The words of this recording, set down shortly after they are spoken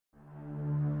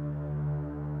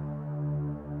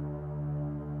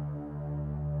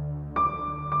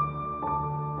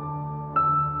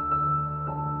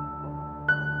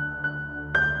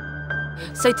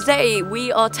So today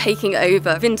we are taking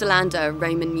over Vindolanda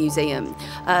Roman Museum.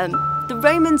 The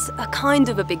Romans are kind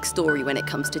of a big story when it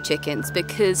comes to chickens,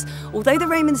 because although the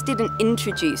Romans didn't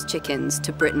introduce chickens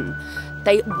to Britain,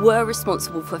 they were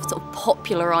responsible for sort of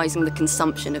popularising the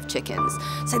consumption of chickens.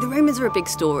 So the Romans are a big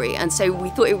story, and so we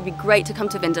thought it would be great to come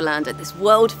to Vindolanda, this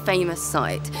world famous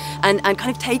site, and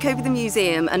kind of take over the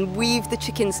museum and weave the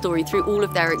chicken story through all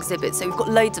of their exhibits. So we've got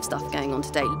loads of stuff going on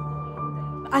today.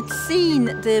 I'd seen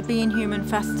the Being Human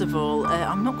festival,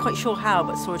 I'm not quite sure how,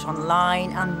 but saw it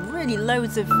online, and really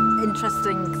loads of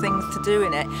interesting things to do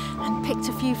in it, and picked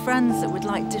a few friends that would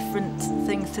like different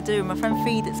things to do. My friend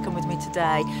Fee, that's come with me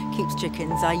today, keeps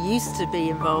chickens. I used to be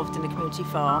involved in a community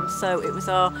farm, so it was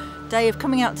our day of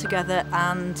coming out together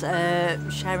and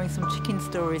sharing some chicken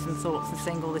stories and thoughts and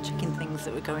seeing all the chicken things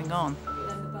that were going on.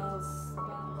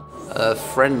 A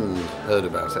friend heard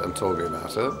about it and told me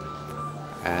about it.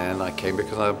 And I came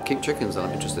because I keep chickens and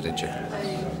I'm interested in chickens.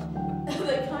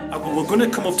 We're going to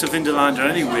come up to Vindolanda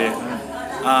anyway,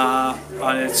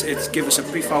 and it's give us a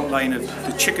brief outline of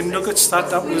the chicken nuggets.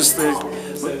 That was the.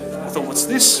 I thought, what's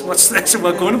this? What's this?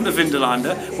 We're going up to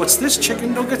Vindolanda. What's this?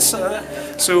 Chicken nuggets?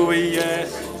 So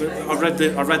I read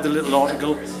the little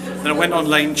article, then I went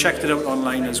online, checked it out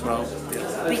online as well.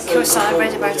 Because I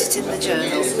read about it in the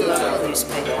journal, the local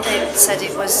newspaper. It said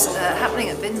it was happening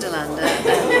at Vindolanda,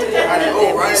 and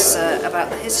it was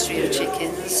about the history of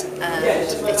chickens, and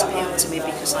it appealed to me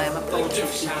because I am a poultry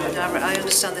keeper. I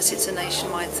understand that it's a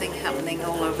nationwide thing happening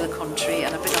all over the country,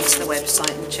 and I've been onto the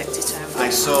website and checked it out.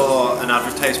 I saw an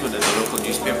advertisement in the local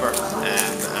newspaper,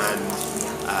 and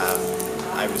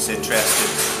I was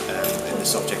interested in the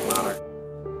subject matter.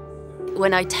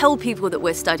 When I tell people that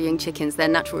we're studying chickens, their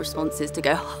natural response is to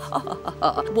go, ha, ha, ha,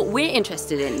 ha. What we're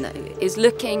interested in, though, is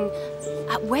looking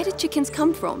at where did chickens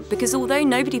come from? Because although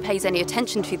nobody pays any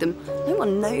attention to them, no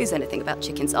one knows anything about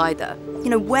chickens either. You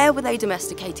know, where were they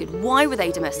domesticated? Why were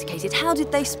they domesticated? How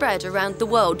did they spread around the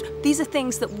world? These are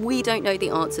things that we don't know the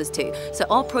answers to. So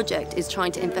our project is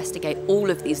trying to investigate all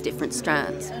of these different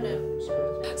strands.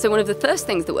 So one of the first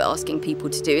things that we're asking people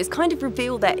to do is kind of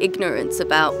reveal their ignorance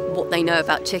about what they know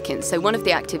about chickens. So one of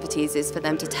the activities is for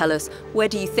them to tell us, where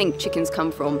do you think chickens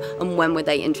come from and when were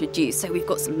they introduced? So we've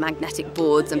got some magnetic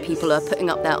boards and people are putting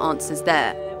up their answers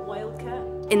there.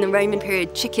 In the Roman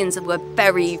period, chickens were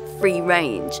very free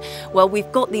range. Well, we've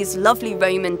got these lovely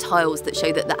Roman tiles that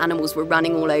show that the animals were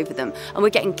running all over them, and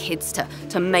we're getting kids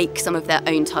to make some of their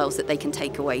own tiles that they can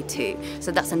take away too.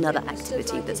 So that's another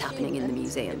activity that's happening in the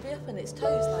museum.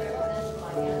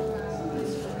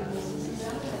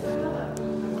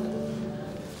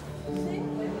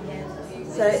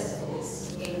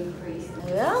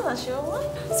 Yeah, that's your one.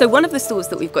 So one of the stalls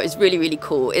that we've got is really, really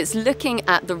cool. It's looking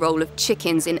at the role of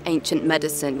chickens in ancient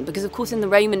medicine, because of course in the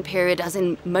Roman period, as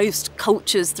in most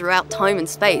cultures throughout time and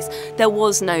space, there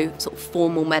was no sort of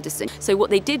formal medicine. So what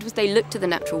they did was they looked to the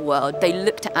natural world, they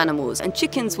looked at animals, and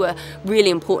chickens were really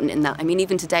important in that. I mean,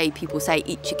 even today people say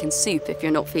eat chicken soup if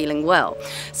you're not feeling well.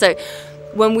 So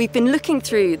when we've been looking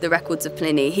through the records of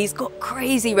Pliny, he's got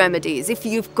crazy remedies. If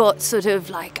you've got sort of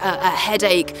like a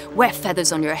headache, wear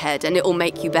feathers on your head and it will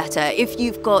make you better. If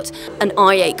you've got an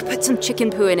eye ache, put some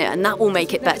chicken poo in it and that will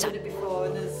make it better.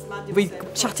 We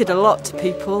chatted a lot to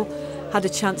people, had a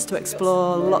chance to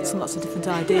explore lots and lots of different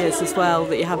ideas as well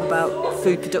that you have about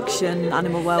food production,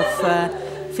 animal welfare,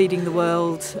 feeding the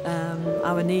world,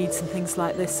 our needs and things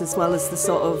like this, as well as the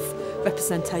sort of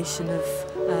representation of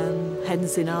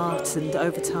hens in art and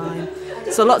over time.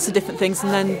 So lots of different things,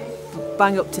 and then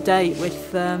bang up to date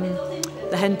with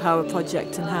the Hen Power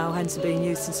project and how hens are being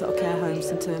used in sort of care homes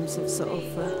in terms of sort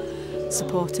of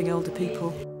supporting older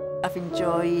people. I've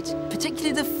enjoyed,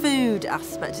 particularly the food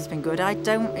aspect has been good. I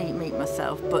don't eat meat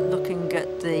myself, but looking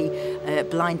at the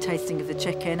blind tasting of the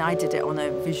chicken, I did it on a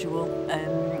visual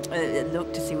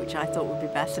look to see which I thought would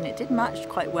be best, and it did match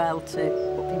quite well to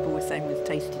what people were saying was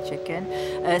tasty chicken.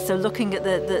 So looking at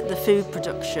the food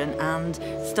production and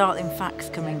startling facts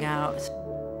coming out.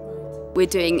 We're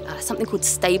doing something called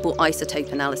stable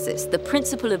isotope analysis. The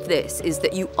principle of this is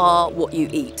that you are what you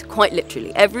eat, quite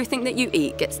literally. Everything that you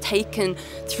eat gets taken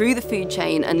through the food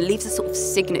chain and leaves a sort of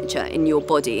signature in your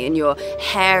body, in your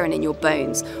hair and in your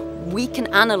bones. We can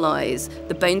analyse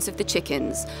the bones of the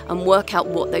chickens and work out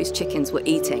what those chickens were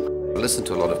eating. I listened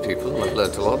to a lot of people and I've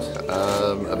learnt a lot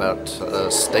about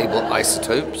stable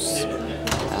isotopes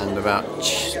and about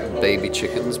baby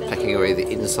chickens pecking away the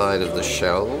inside of the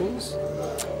shells,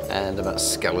 and about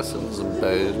skeletons and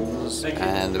bones,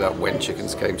 and about when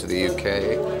chickens came to the UK,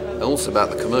 and also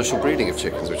about the commercial breeding of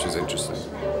chickens, which is interesting.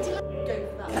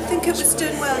 I think it was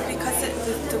done well because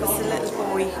there was a little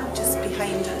boy just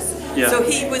behind us. Yeah. So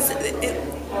he was,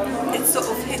 it sort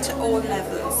of hit at all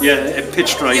levels. Yeah, it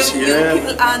pitched right. Young Yeah.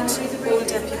 people and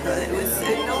older people. It was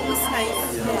nice.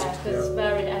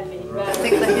 I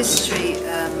think the history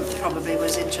probably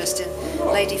was interesting.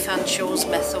 Lady Fanshaw's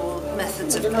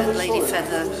methods of Lady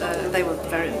Feather, they were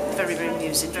very, very, very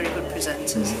amusing, very good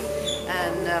presenters.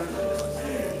 And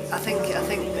I think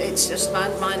it's just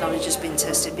my knowledge has been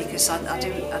tested because I do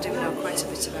know quite a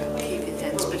bit about keeping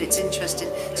hens, but it's interesting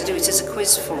to do it as a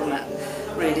quiz format,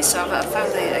 really. So I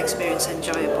found the experience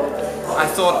enjoyable. I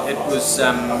thought it was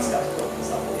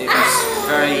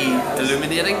very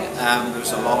illuminating. There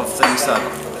was a lot of things that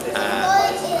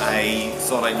I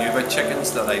thought I knew about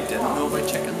chickens that I didn't know about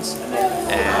chickens.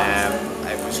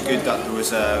 It was good that there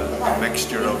was a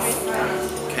mixture of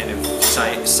kind of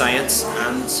science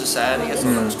and society. I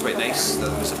thought that was quite nice, that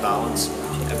there was a balance.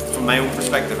 From my own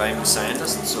perspective, I'm a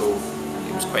scientist, so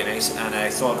it was quite nice. And I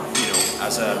thought, you know,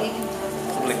 as a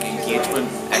public engagement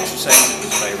exercise, it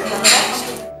was very well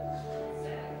organized.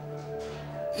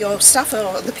 Your staff,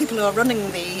 or the people who are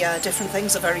running the different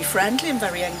things, are very friendly and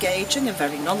very engaging and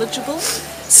very knowledgeable.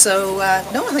 So,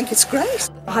 no, I think it's great.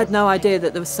 I had no idea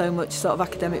that there was so much sort of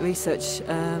academic research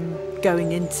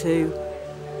going into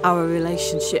our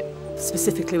relationship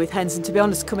specifically with hens. And to be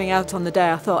honest, coming out on the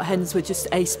day, I thought hens were just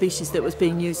a species that was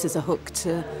being used as a hook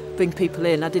to bring people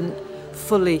in. I didn't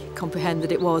fully comprehend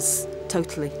that it was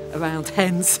totally around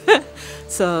hens.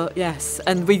 So, yes,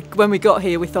 and when we got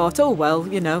here, we thought, oh, well,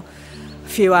 you know, a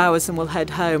few hours and we'll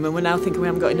head home, and we're now thinking we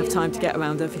haven't got enough time to get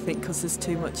around everything because there's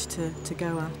too much to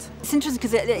go at. It's interesting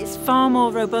because it's far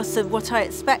more robust than what I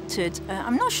expected.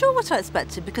 I'm not sure what I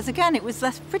expected because again it was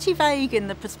pretty vague in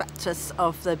the prospectus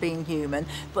of the Being Human,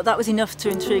 but that was enough to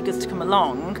intrigue us to come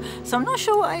along. So I'm not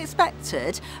sure what I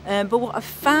expected, but what I've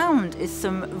found is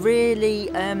some really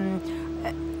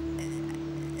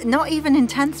not even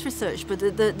intense research, but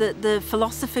the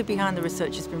philosophy behind the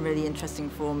research has been really interesting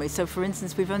for me. So for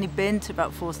instance, we've only been to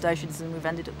about 4 stations and we've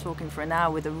ended up talking for an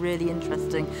hour with a really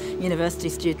interesting university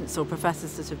students or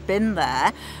professors that have been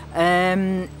there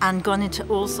and gone into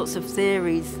all sorts of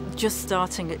theories. Just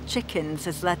starting at chickens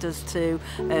has led us to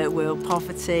world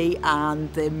poverty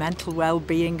and the mental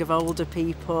well-being of older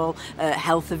people,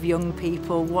 health of young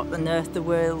people, what on earth the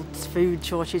world's food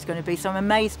shortage is going to be. So I'm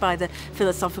amazed by the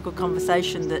philosophical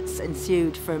conversation that's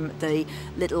ensued from the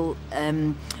little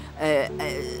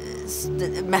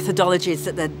methodologies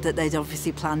that they'd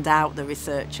obviously planned out, the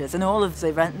researchers, and all of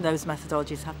those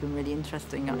methodologies have been really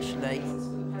interesting actually.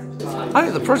 I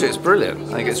think the project's brilliant.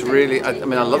 I think it's really, I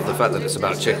mean, I love the fact that it's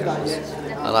about chickens,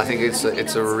 and I think it's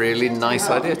a really nice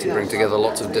idea to bring together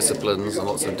lots of disciplines and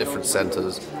lots of different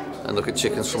centres and look at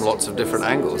chickens from lots of different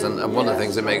angles. And one of the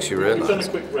things it makes you realise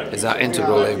is how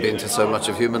integral they've been to so much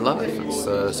of human life.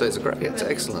 So it's great, it's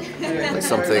excellent. It's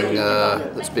something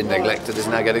that's been neglected is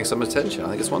now getting some attention. I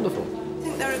think it's wonderful. I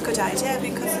think they're a good idea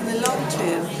because in the long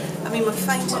term, I mean, we're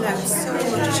finding out so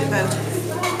much about,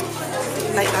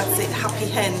 like that's it, happy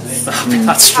hens.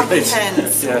 That's happy right.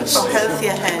 hens, yes. or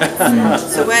healthier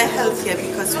hens. So we're healthier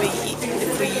because we eat them.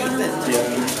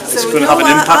 Yeah. So it's going to have an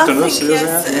impact on us, isn't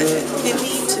yes, it? they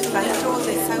need to find all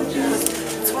this out because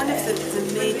it's one of the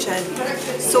major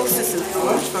sources of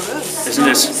food for us. Isn't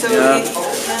it? So yeah.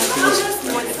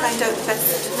 we want to find out the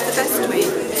best way.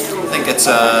 I think it's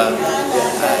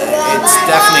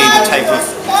definitely the type of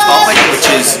topic which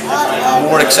is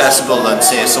more accessible than,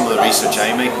 say, some of the research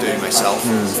I might do myself.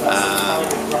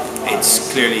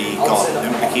 It's clearly got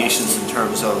implications in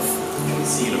terms of,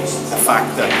 you know, the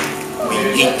fact that we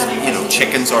eat, you know,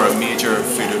 chickens are a major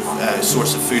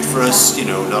source of food for us, you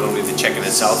know, not only the chicken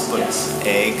itself but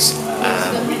eggs.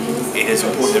 It has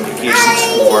important implications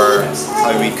for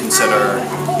how we consider,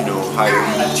 you know, how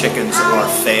chickens are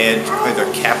fed, how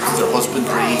they're kept, their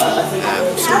husbandry.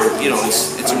 So, you know,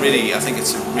 it's a really, I think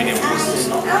it's a really important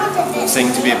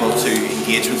thing to be able to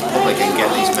engage with the public and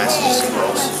get these messages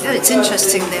across. Yeah, it's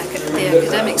interesting, the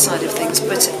academic side of things,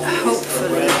 but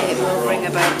hopefully it will bring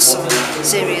about some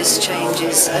serious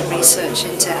changes and research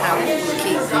into how we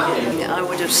keep them. I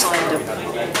would have signed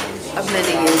up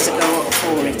many years ago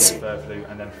for it. Bird flu,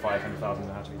 and then 500,000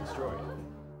 had to be destroyed.